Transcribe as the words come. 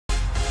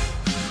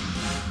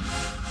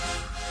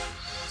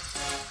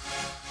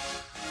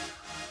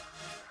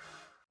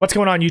What's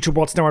going on, YouTube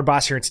world?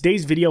 sternwardboss here. In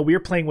today's video, we are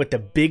playing with the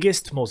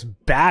biggest, most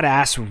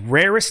badass,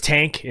 rarest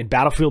tank in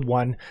Battlefield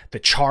 1, the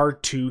Char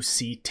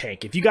 2C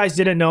tank. If you guys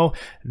didn't know,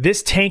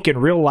 this tank in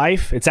real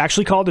life, it's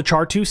actually called the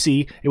Char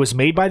 2C. It was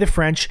made by the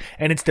French,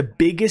 and it's the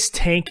biggest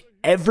tank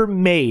ever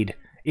made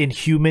in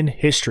human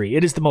history.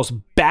 It is the most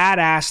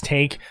badass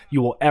tank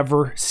you will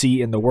ever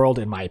see in the world,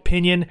 in my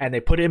opinion. And they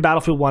put it in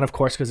Battlefield 1, of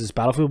course, because it's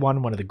Battlefield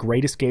 1, one of the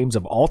greatest games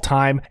of all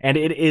time. And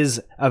it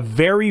is a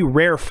very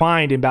rare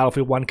find in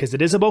Battlefield 1 because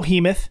it is a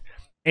Bohemoth.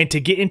 And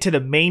to get into the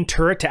main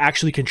turret to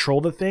actually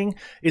control the thing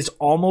is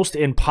almost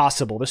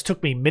impossible. This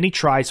took me many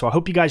tries, so I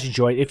hope you guys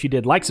enjoyed. If you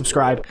did, like,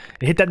 subscribe,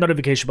 and hit that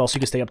notification bell so you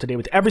can stay up to date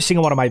with every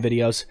single one of my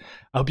videos.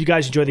 I hope you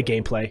guys enjoy the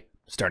gameplay.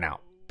 Starting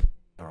out.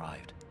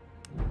 Arrived.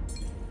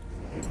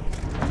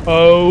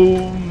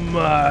 Oh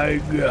my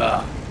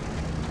god.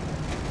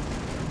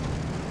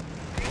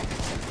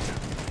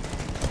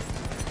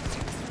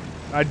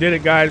 I did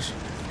it, guys.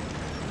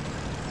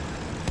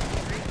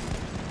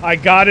 I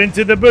got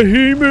into the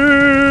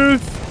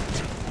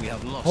Behemoth. We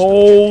have lost.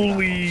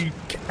 Holy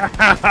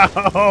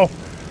cow.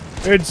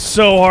 It's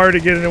so hard to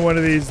get into one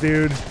of these,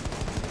 dude.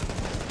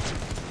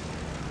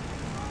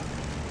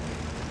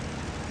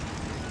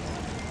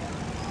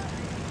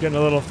 Getting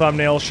a little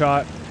thumbnail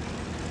shot.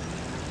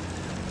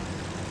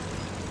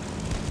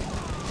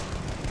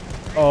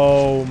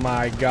 Oh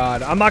my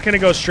god. I'm not going to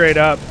go straight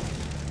up.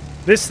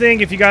 This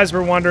thing, if you guys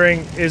were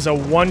wondering, is a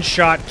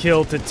one-shot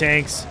kill to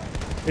tanks.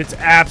 It's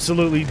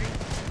absolutely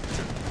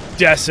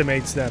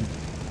decimates them.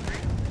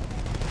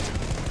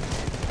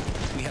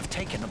 We have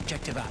taken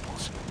objective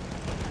apples.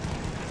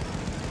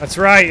 That's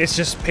right. It's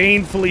just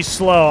painfully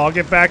slow. I'll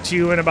get back to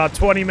you in about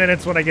 20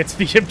 minutes when I get to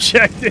the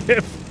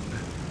objective.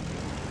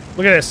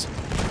 Look at this.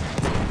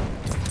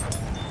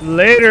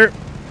 Later.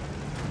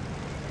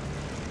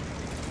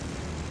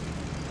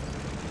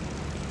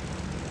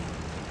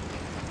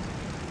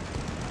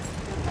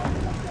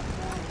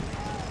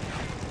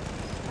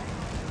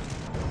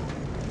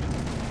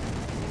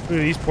 Look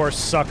at these poor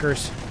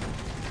suckers.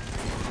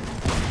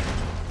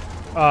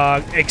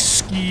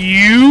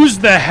 Excuse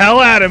the hell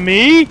out of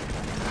me?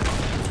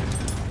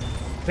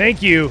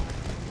 Thank you.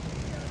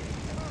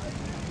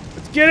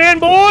 Let's get in,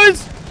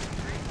 boys!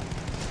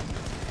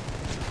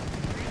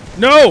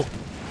 No!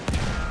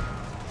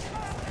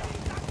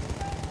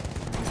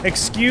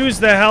 Excuse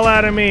the hell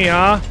out of me,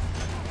 huh?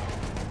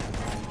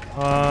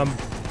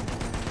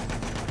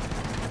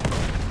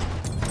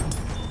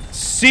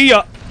 See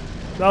ya!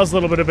 That was a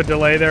little bit of a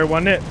delay there,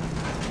 wasn't it?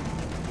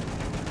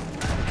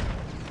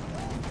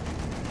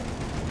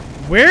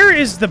 Where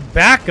is the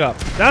backup?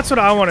 That's what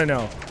I want to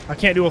know. I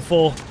can't do a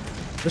full...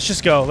 Let's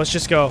just go. Let's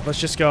just go. Let's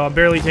just go. I'm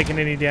barely taking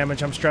any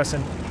damage. I'm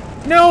stressing.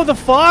 No, the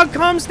fog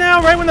comes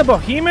now right when the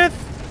Behemoth...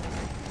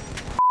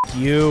 F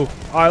you.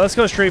 Alright, let's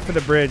go straight for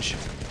the bridge.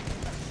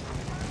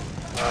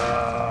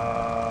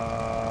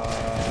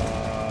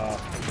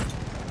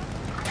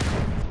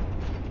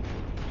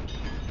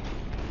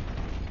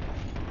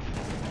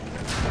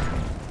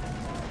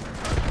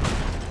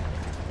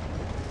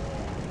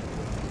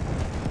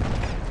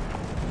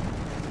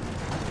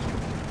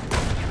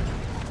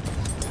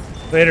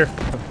 Later.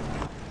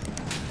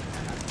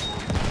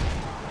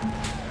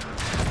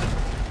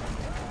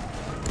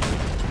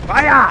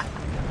 Fire!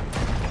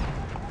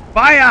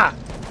 Fire!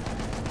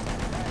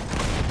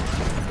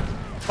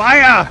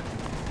 Fire!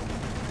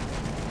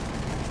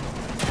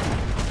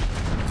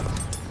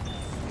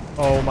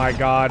 Oh my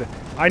god.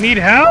 I need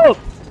help!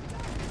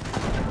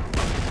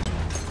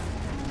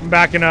 I'm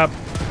backing up.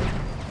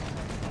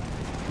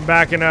 I'm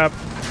backing up.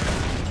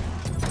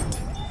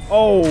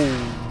 Oh,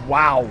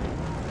 wow.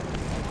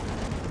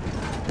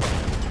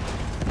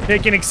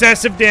 Taking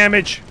excessive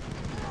damage.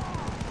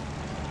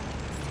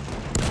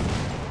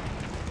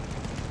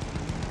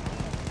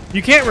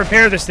 You can't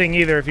repair this thing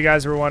either, if you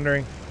guys were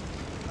wondering.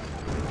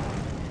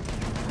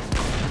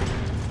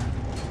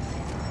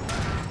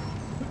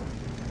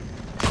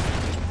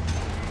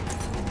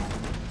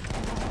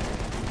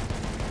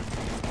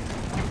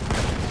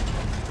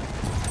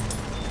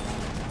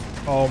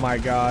 Oh my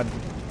god.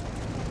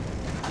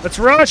 Let's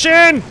rush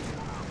in!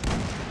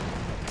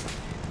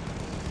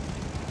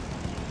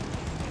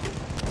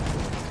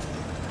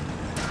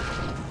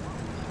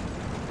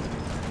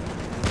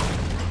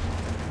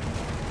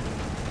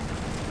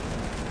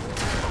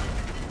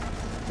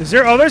 Is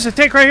there... Oh, there's a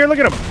tank right here. Look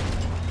at him.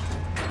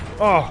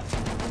 Oh,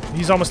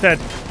 he's almost dead.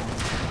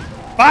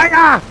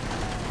 Fire!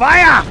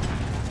 Fire!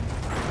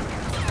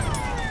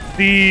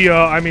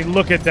 I mean,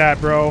 look at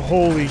that, bro.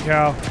 Holy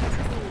cow.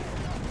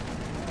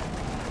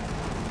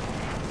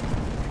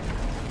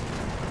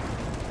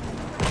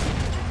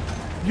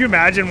 Can you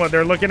imagine what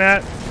they're looking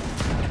at?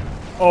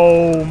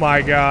 Oh,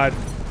 my God.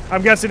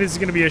 I'm guessing this is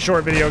going to be a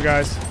short video,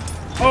 guys.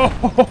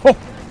 Oh!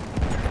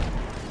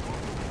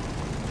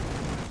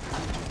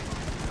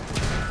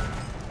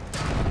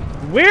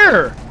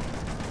 Where?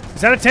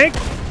 Is that a tank?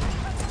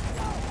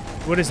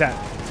 What is that?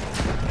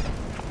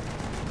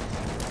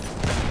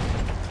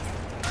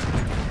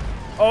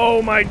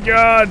 Oh my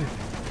god!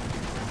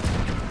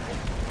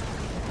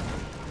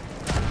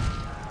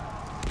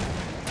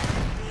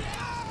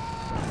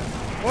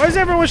 Why is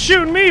everyone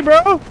shooting me,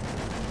 bro?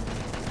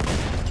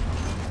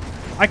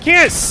 I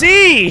can't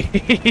see!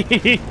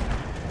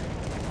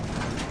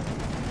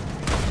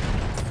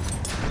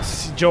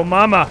 Joe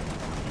Mama,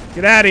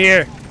 get out of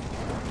here.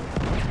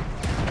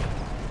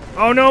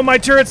 Oh no, my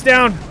turret's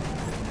down.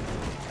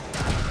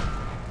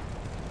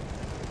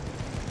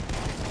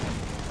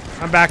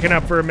 I'm backing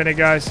up for a minute,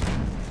 guys.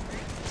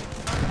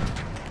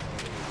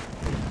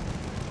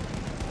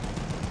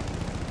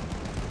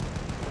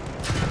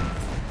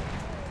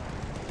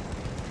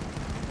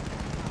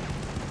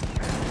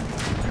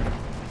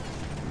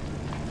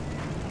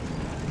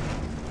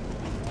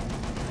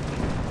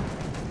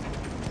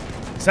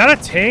 Is that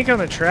a tank on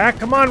the track?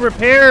 Come on,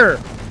 repair!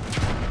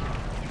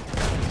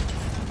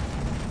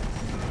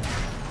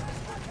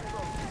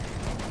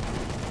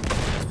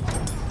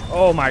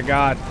 Oh my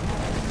god.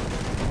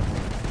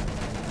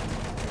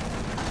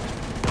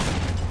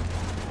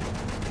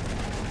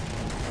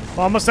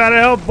 Almost out of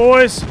help,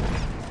 boys.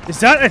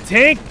 Is that a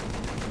tank?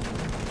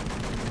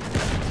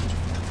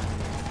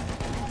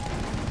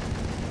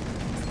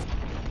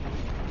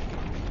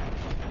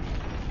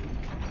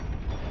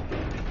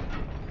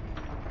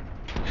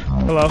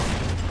 Hello.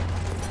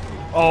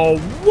 Oh,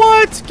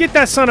 what? Get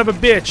that son of a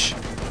bitch.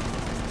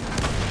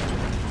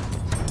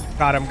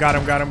 Got him, got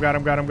him, got him, got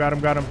him, got him, got him,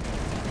 got him.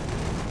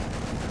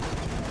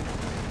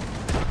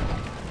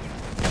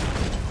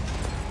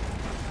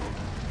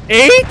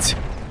 Eight?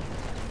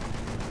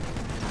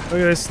 Look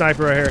at this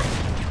sniper right here.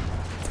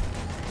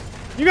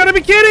 You gotta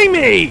be kidding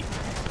me!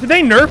 Did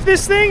they nerf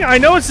this thing? I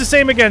know it's the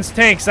same against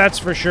tanks, that's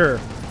for sure.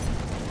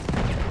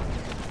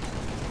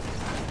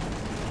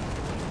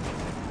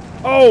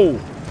 Oh!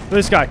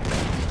 This guy.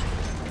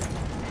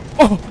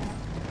 Oh!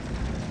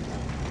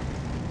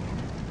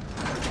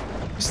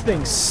 This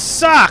thing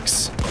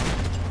sucks!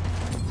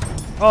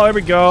 Oh, there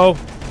we go.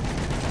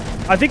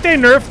 I think they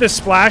nerfed the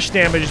splash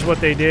damage is what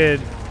they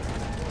did.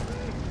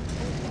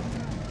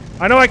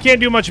 I know I can't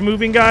do much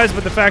moving, guys,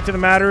 but the fact of the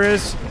matter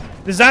is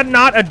that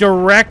not a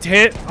direct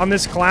hit on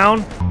this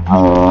clown?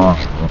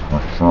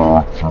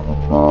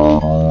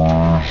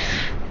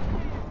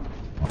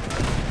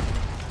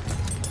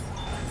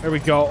 There we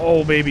go.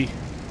 Oh, baby.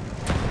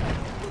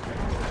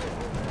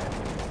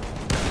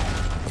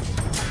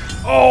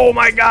 Oh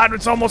my god,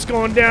 it's almost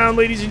going down,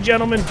 ladies and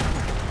gentlemen.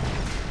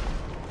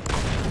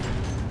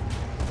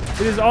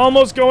 It is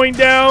almost going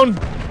down.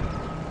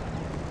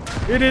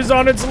 It is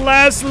on its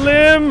last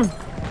limb.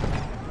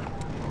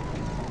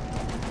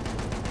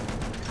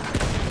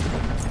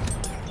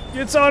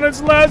 It's on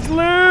its last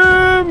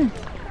limb.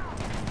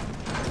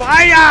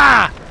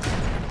 Fire!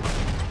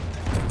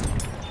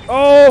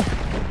 Oh,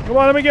 come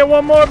on, let me get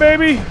one more,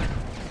 baby.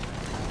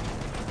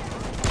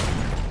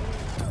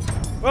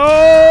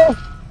 Oh!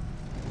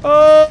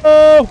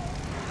 Oh!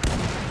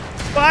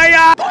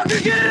 Fire!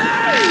 Fucking get it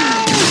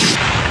out!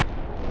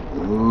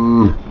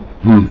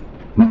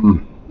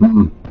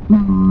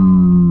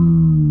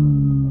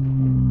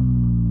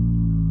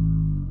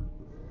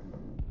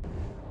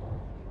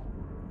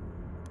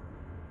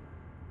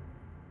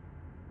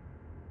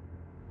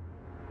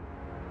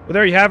 Well,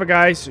 there you have it,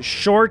 guys.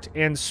 Short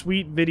and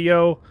sweet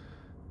video.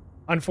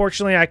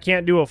 Unfortunately, I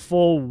can't do a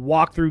full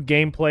walkthrough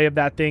gameplay of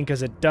that thing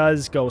because it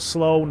does go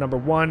slow, number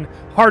one.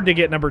 Hard to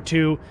get, number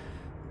two.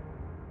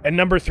 And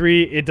number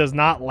three, it does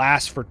not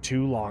last for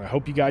too long. I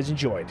hope you guys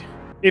enjoyed.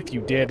 If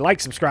you did, like,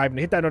 subscribe, and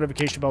hit that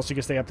notification bell so you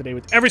can stay up to date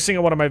with every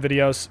single one of my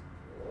videos.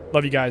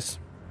 Love you guys.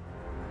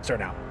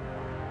 Start out.